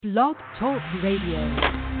Blog Talk Radio.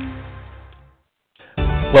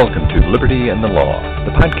 Welcome to Liberty and the Law,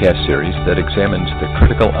 the podcast series that examines the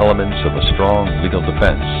critical elements of a strong legal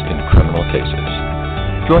defense in criminal cases.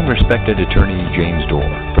 Join respected attorney James Dorr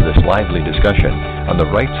for this lively discussion on the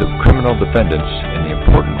rights of criminal defendants and the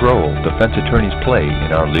important role defense attorneys play in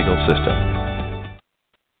our legal system.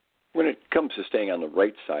 When it comes to staying on the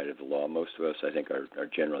right side of the law, most of us, I think, are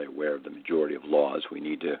generally aware of the majority of laws we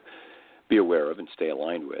need to be aware of and stay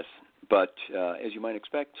aligned with. But as you might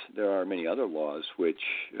expect, there are many other laws which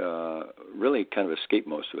really kind of escape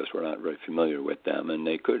most of us. We're not very familiar with them, and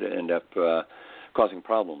they could end up causing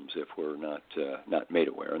problems if we're not made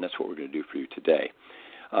aware, and that's what we're going to do for you today.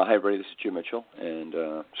 Hi, everybody. This is Jim Mitchell,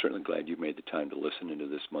 and certainly glad you made the time to listen into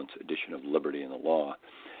this month's edition of Liberty and the Law.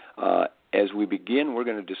 As we begin, we're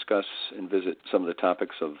going to discuss and visit some of the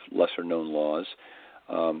topics of lesser-known laws,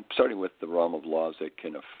 starting with the realm of laws that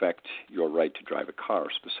can affect your right to drive a car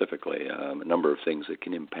specifically, a number of things that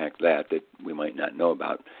can impact that we might not know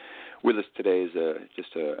about. With us today is just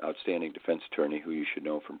an outstanding defense attorney who you should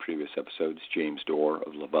know from previous episodes, James Dorr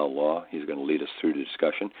of Lavelle Law. He's going to lead us through the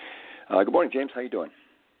discussion. Good morning, James. How are you doing?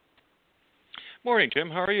 Morning, Jim.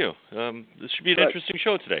 How are you? This should be an interesting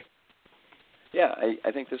show today. Yeah,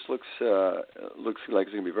 I think this looks like it's going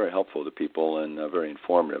to be very helpful to people and very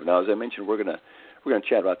informative. Now, as I mentioned, we're going to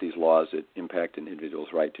chat about these laws that impact an individual's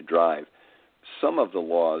right to drive. Some of the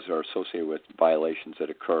laws are associated with violations that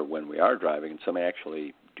occur when we are driving, and some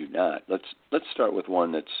actually do not. Let's start with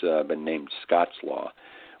one that's been named Scott's Law,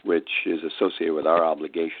 which is associated with our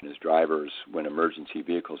obligation as drivers when emergency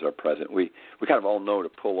vehicles are present. We kind of all know to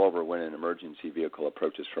pull over when an emergency vehicle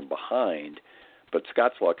approaches from behind, but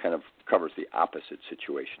Scott's Law kind of covers the opposite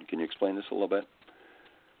situation. Can you explain this a little bit?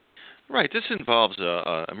 Right. This involves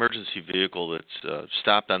an emergency vehicle that's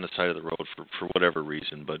stopped on the side of the road for whatever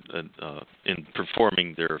reason, but in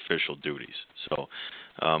performing their official duties. So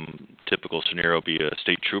typical scenario would be a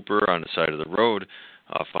state trooper on the side of the road,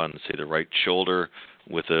 off on, say, the right shoulder,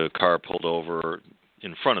 with a car pulled over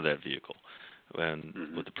in front of that vehicle.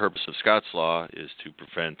 And what the purpose of Scott's Law is to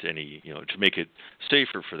prevent any, to make it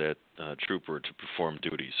safer for that trooper to perform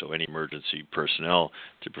duties. So any emergency personnel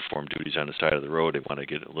to perform duties on the side of the road, they want to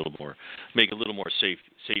get make it a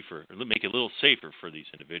little safer for these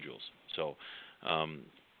individuals. So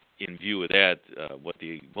in view of that, what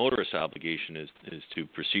the motorist obligation is to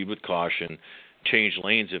proceed with caution, change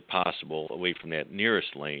lanes if possible away from that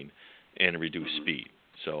nearest lane, and reduce speed.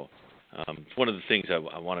 So it's one of the things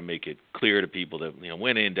I want to make it clear to people that,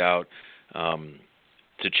 when in doubt,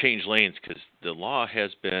 to change lanes, because the law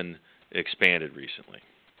has been expanded recently.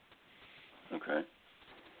 Okay.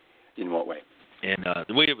 In what way? And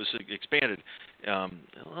the way it was expanded, a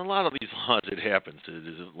lot of these laws, it happens.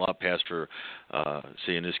 There's a law passed for,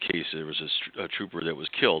 say in this case, there was a trooper that was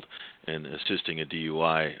killed in assisting a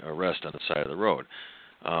DUI arrest on the side of the road.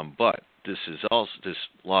 But this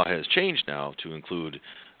law has changed now to include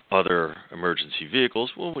other emergency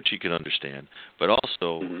vehicles, which you can understand, but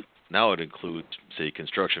also now it includes, say,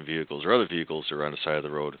 construction vehicles or other vehicles that are on the side of the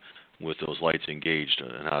road with those lights engaged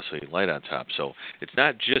and oscillating light on top. So it's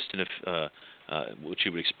not just what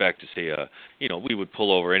you would expect to say, anybody would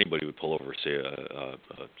pull over, say, a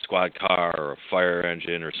squad car or a fire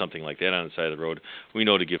engine or something like that on the side of the road. We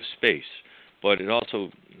know to give space. But it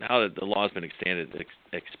also, now that the law has been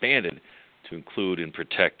expanded to include and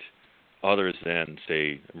protect others than,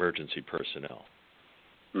 say, emergency personnel.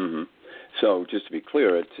 Mm-hmm. So just to be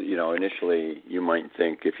clear, it's, initially you might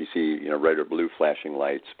think if you see, red or blue flashing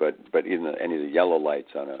lights, but even any of the yellow lights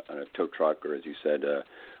on a tow truck, or as you said,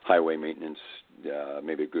 highway maintenance,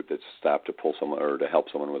 maybe a group that's stopped to pull someone or to help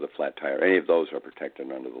someone with a flat tire, any of those are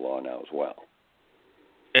protected under the law now as well.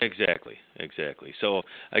 Exactly. So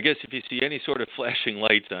I guess if you see any sort of flashing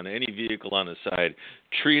lights on any vehicle on the side,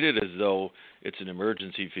 treat it as though it's an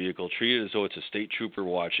emergency vehicle. Treat it as though it's a state trooper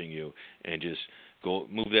watching you, and just go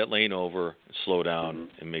move that lane over, slow down,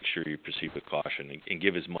 and make sure you proceed with caution, and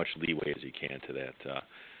give as much leeway as you can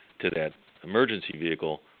to that emergency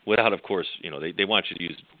vehicle. Without, of course, they want you to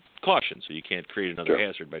use caution, so you can't create another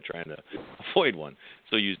hazard by trying to avoid one.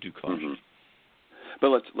 So use due caution. But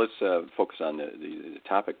let's focus on the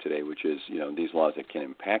topic today, which is these laws that can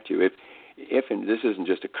impact you. If and this isn't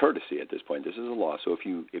just a courtesy at this point, this is a law. So if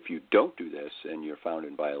you don't do this and you're found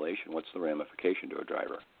in violation, what's the ramification to a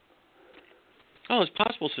driver? Oh, it's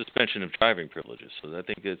possible suspension of driving privileges. So I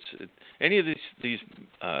think any of these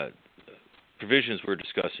provisions we're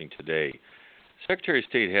discussing today. Secretary of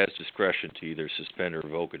State has discretion to either suspend or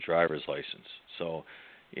revoke a driver's license. So,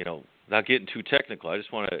 not getting too technical, I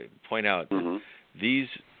just want to point out these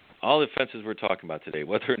all the offenses we're talking about today,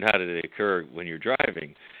 whether or not they occur when you're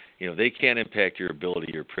driving, they can impact your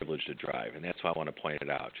ability or privilege to drive, and that's why I want to point it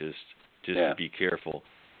out. Just to be careful,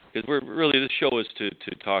 because this show is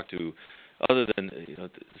to talk to, other than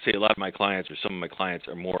say a lot of my clients or some of my clients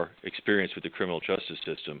are more experienced with the criminal justice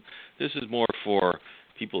system. This is more for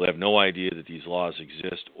people that have no idea that these laws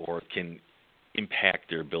exist or can impact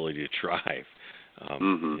their ability to drive.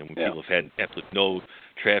 When people have had absolutely no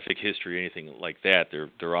traffic history or anything like that,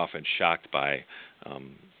 they're often shocked by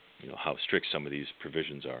how strict some of these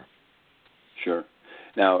provisions are. Sure.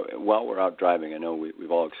 Now, while we're out driving, I know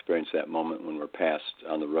we've all experienced that moment when we're passed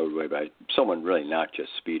on the roadway by someone really not just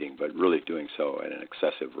speeding, but really doing so at an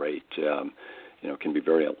excessive rate. Can be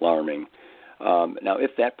very alarming. Now,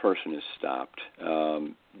 if that person is stopped,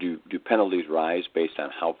 do penalties rise based on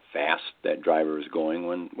how fast that driver is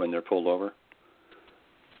going when they're pulled over?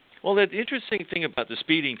 Well, the interesting thing about the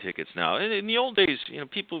speeding tickets now, in the old days,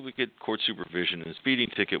 people would get court supervision, and a speeding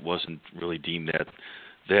ticket wasn't really deemed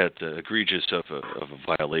that egregious of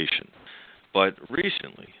a violation. But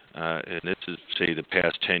recently, and this is, say, the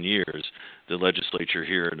past 10 years, the legislature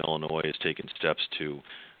here in Illinois has taken steps to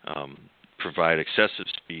provide excessive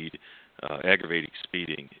speed. Aggravated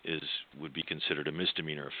speeding would be considered a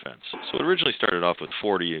misdemeanor offense. So it originally started off with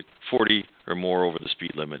 40 or more over the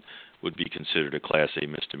speed limit would be considered a Class A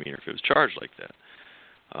misdemeanor if it was charged like that.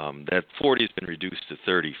 That 40 has been reduced to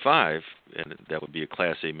 35, and that would be a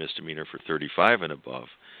Class A misdemeanor for 35 and above.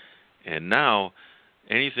 And now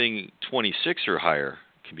anything 26 or higher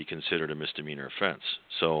can be considered a misdemeanor offense.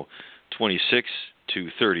 So 26 to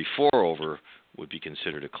 34 over would be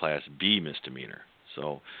considered a Class B misdemeanor.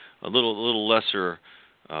 So a little lesser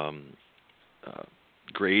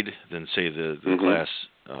grade than, say, the Class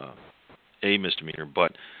A misdemeanor,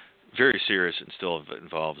 but very serious and still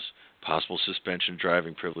involves possible suspension of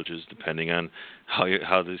driving privileges depending on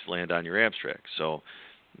how these land on your abstract. So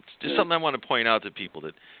it's just something I want to point out to people,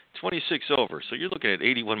 that 26 over, so you're looking at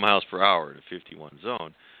 81 miles per hour in a 51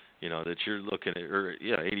 zone, that you're looking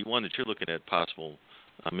at, 81, that you're looking at possible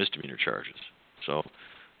misdemeanor charges. So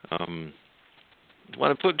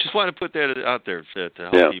just want to put that out there to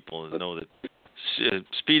help people know that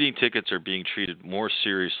speeding tickets are being treated more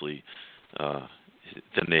seriously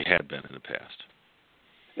than they had been in the past.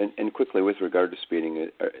 And quickly, with regard to speeding,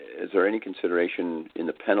 is there any consideration in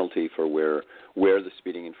the penalty for where the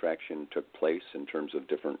speeding infraction took place in terms of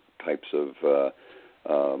different types of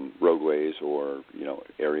roadways or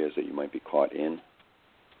areas that you might be caught in?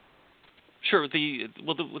 Sure. With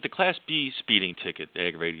the Class B speeding ticket,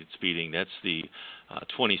 aggravated speeding, that's the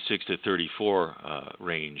 26 to 34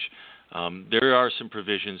 range. There are some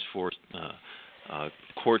provisions for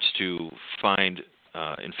courts to find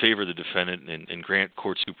in favor of the defendant and grant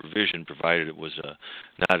court supervision, provided it was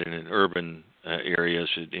not in an urban area,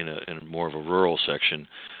 in a more of a rural section.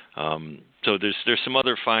 So there's some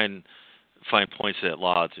other fine points to that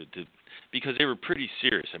law because they were pretty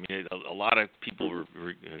serious. I mean, a lot of people were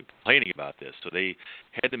complaining about this, so they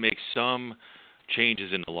had to make some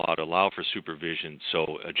changes in the law to allow for supervision,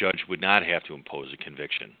 so a judge would not have to impose a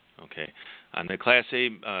conviction. Okay, on the Class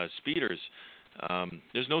A speeders,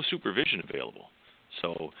 there's no supervision available.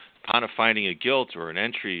 So upon a finding of guilt or an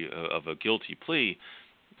entry of a guilty plea,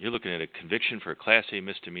 you're looking at a conviction for a Class A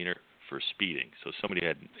misdemeanor for speeding. So somebody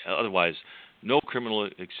had otherwise no criminal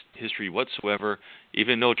history whatsoever,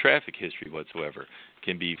 even no traffic history whatsoever,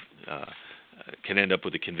 can end up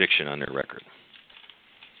with a conviction on their record.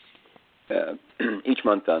 Each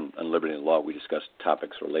month on Liberty and Law, we discuss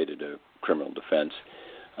topics related to criminal defense.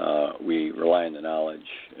 We rely on the knowledge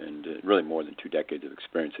and really more than 2 decades of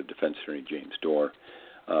experience of defense attorney James Dorr.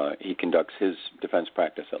 He conducts his defense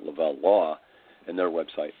practice at Lavelle Law, and their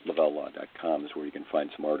website, lavelllaw.com, is where you can find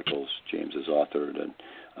some articles James has authored and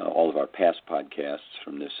all of our past podcasts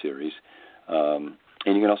from this series.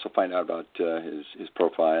 And you can also find out about his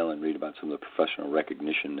profile and read about some of the professional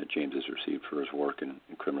recognition that James has received for his work in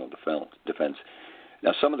criminal defense.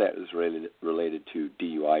 Now, some of that is related to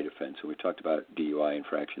DUI defense, and we talked about DUI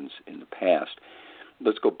infractions in the past.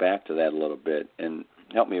 Let's go back to that a little bit, and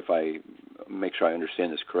help me if I make sure I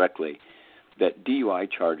understand this correctly, that DUI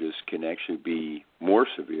charges can actually be more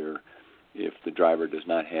severe if the driver does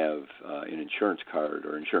not have an insurance card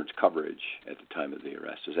or insurance coverage at the time of the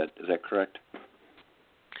arrest. Is that correct?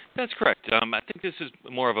 That's correct. I think this is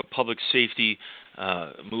more of a public safety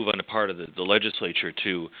move on the part of the legislature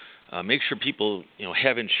to make sure people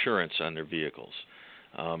have insurance on their vehicles.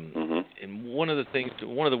 And one of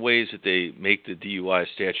the ways that they make the DUI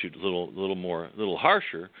statute a little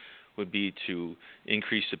harsher would be to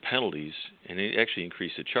increase the penalties and actually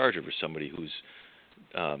increase the charge over somebody who's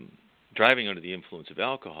driving under the influence of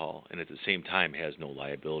alcohol and at the same time has no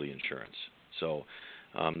liability insurance. So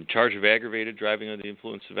charge of aggravated driving under the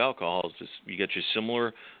influence of alcohol is just, you get your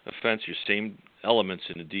similar offense, your same elements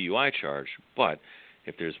in the DUI charge, but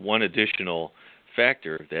if there's one additional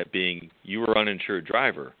factor, that being you were uninsured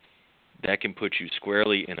driver, that can put you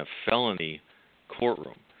squarely in a felony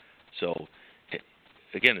courtroom. So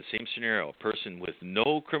again, the same scenario, a person with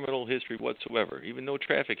no criminal history whatsoever, even no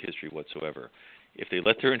traffic history whatsoever, if they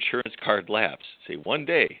let their insurance card lapse, say one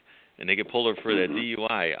day, and they get pulled over for that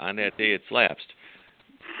DUI, on that day it's lapsed,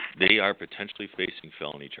 they are potentially facing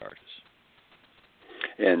felony charges.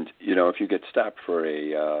 And, if you get stopped for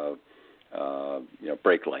a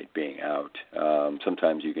brake light being out,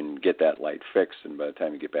 sometimes you can get that light fixed, and by the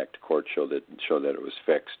time you get back to court, show that it was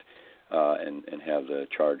fixed, and have the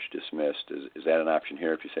charge dismissed. Is that an option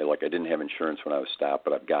here? If you say, look, I didn't have insurance when I was stopped,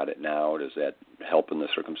 but I've got it now, does that help in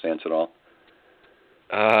this circumstance at all?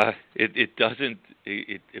 It doesn't.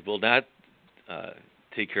 It will not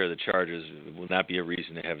take care of the charges. It will not be a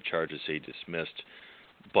reason to have charges, say, dismissed.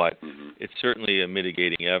 But it's certainly a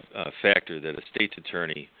mitigating factor that a state's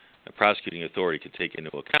attorney, a prosecuting authority, could take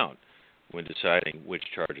into account when deciding which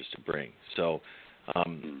charges to bring. So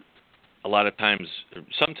a lot of times,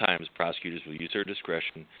 sometimes prosecutors will use their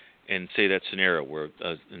discretion and say that scenario where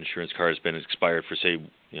an insurance card has been expired for, say,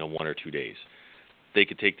 1 or 2 days. They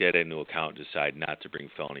could take that into account and decide not to bring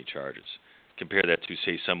felony charges. Compare that to,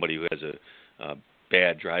 say, somebody who has a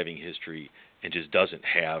bad driving history and just doesn't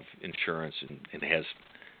have insurance and has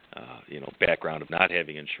background of not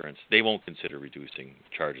having insurance. They won't consider reducing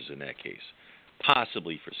charges in that case.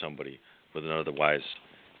 Possibly for somebody with an otherwise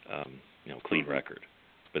clean record,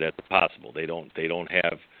 but that's possible. They don't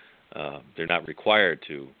have. They're not required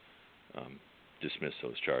to dismiss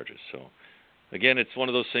those charges. So again, it's one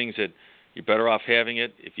of those things that you're better off having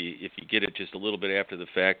it. If you get it just a little bit after the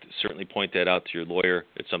fact, certainly point that out to your lawyer.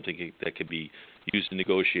 It's something that could be used in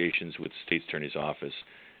negotiations with the state's attorney's office,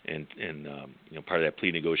 and part of that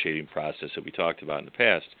plea negotiating process that we talked about in the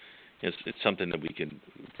past. It's something that we can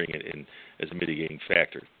bring it in as a mitigating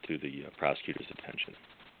factor to the prosecutor's attention.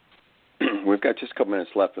 We've got just a couple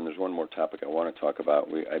minutes left, and there's one more topic I want to talk about.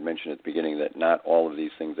 I mentioned at the beginning that not all of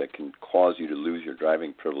these things that can cause you to lose your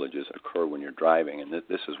driving privileges occur when you're driving, and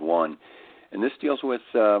this is one. And this deals with,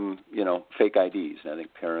 fake IDs. And I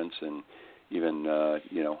think parents and even,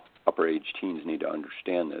 upper-age teens need to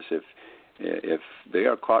understand this. If they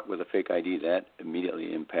are caught with a fake ID, that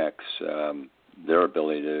immediately impacts their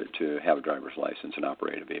ability to have a driver's license and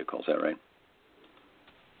operate a vehicle. Is that right?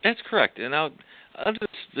 That's correct. And now,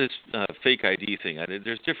 this fake ID thing,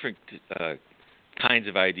 there's different kinds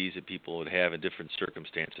of IDs that people would have in different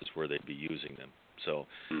circumstances where they'd be using them. So,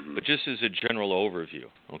 but just as a general overview,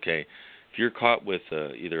 okay, if you're caught with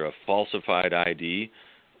either a falsified ID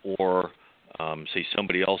or, say,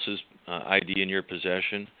 somebody else's ID in your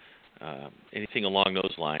possession, anything along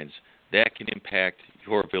those lines, that can impact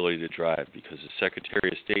your ability to drive because the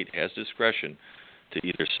Secretary of State has discretion to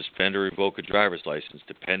either suspend or revoke a driver's license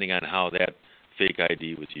depending on how that fake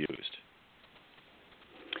ID was used.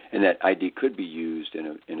 And that ID could be used in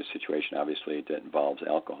a situation, obviously, that involves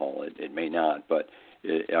alcohol. It may not, but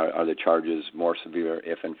are the charges more severe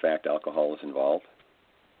if, in fact, alcohol is involved?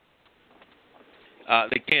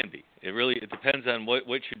 They can be. It depends on what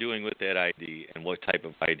you're doing with that ID and what type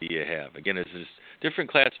of ID you have. Again, there's different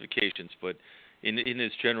classifications, but in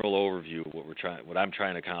this general overview, what I'm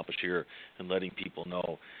trying to accomplish here and letting people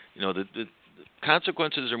know, the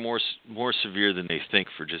consequences are more severe than they think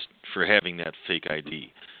for having that fake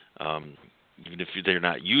ID. Even if they're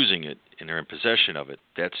not using it and they're in possession of it,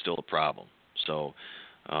 that's still a problem. So,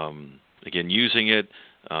 again, using it,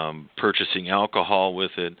 purchasing alcohol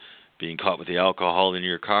with it, being caught with the alcohol in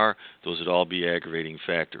your car, those would all be aggravating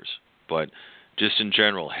factors. But just in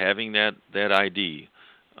general, having that ID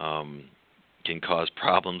can cause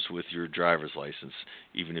problems with your driver's license,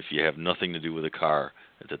 even if you have nothing to do with the car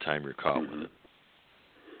at the time you're caught with it.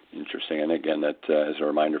 Interesting. And again, that as a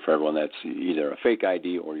reminder for everyone, that's either a fake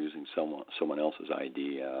ID or using someone else's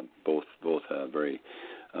ID. Both very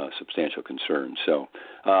substantial concerns. So,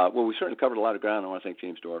 we certainly covered a lot of ground. I want to thank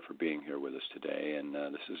James Dorr for being here with us today. And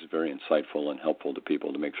this is very insightful and helpful to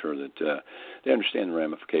people to make sure that they understand the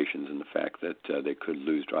ramifications and the fact that they could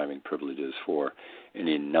lose driving privileges for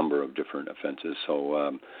any number of different offenses.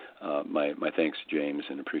 So my thanks to James,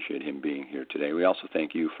 and appreciate him being here today. We also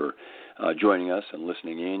thank you for joining us and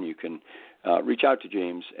listening in. You can reach out to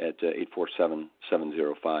James at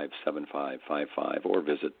 847-705-7555 or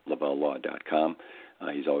visit lavalllaw.com.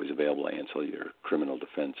 He's always available to answer your criminal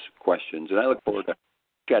defense questions. And I look forward to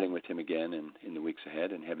chatting with him again in the weeks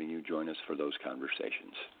ahead and having you join us for those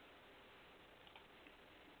conversations.